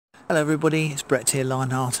Hello everybody, it's Brett here,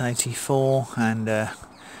 Lionheart84, and a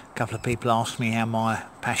couple of people asked me how my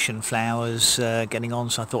passion flowers getting on,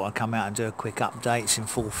 so I thought I'd come out and do a quick update. It's in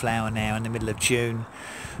full flower now in the middle of June.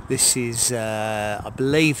 This is, I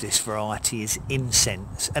believe this variety is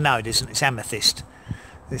incense. No, it isn't, it's amethyst.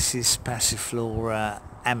 This is Passiflora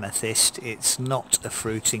Amethyst. It's not a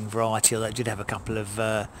fruiting variety, although it did have a couple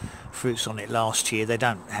of fruits on it last year. They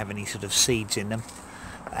don't have any sort of seeds in them.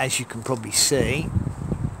 As you can probably see,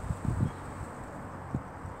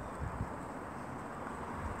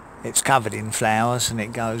 it's covered in flowers and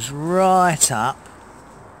it goes right up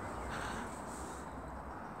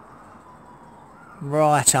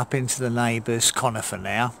into the neighbour's conifer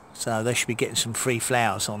now, so they should be getting some free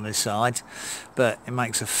flowers on this side. But it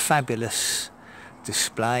makes a fabulous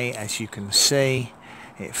display. As you can see,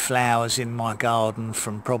 it flowers in my garden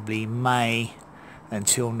from probably May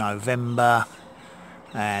until November,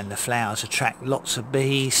 and the flowers attract lots of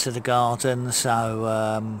bees to the garden,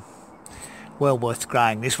 so well worth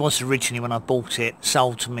growing. This was originally, when I bought it,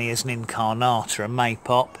 sold to me as an incarnata, a May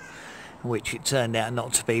pop, which it turned out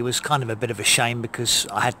not to be. It was kind of a bit of a shame because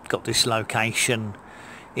I had got this location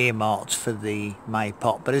earmarked for the May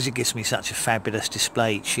pop, but as it gives me such a fabulous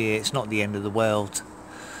display each year, it's not the end of the world.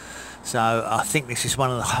 So I think this is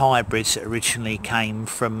one of the hybrids that originally came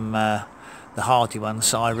from the hardy one,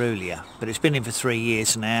 Caerulea, but it's been in for 3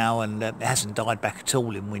 years now, and it hasn't died back at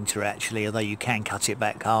all in winter actually, although you can cut it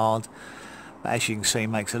back hard. But as you can see, it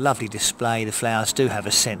makes a lovely display. The flowers do have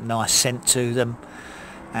a scent, nice scent to them,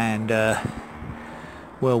 and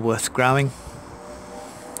well worth growing.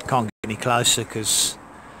 Can't get any closer because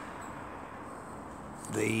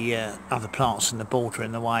the other plants in the border are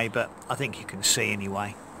in the way, but I think you can see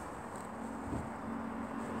anyway.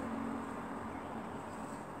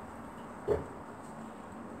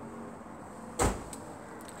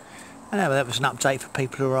 Anyway, that was an update for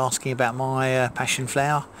people who are asking about my passion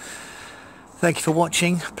flower. Thank you for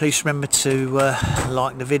watching. Please remember to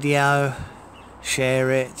like the video,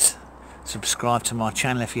 share it, subscribe to my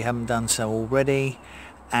channel if you haven't done so already,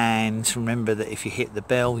 and remember that if you hit the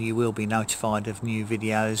bell you will be notified of new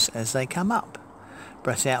videos as they come up.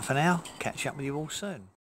 Brett out for now. Catch up with you all soon.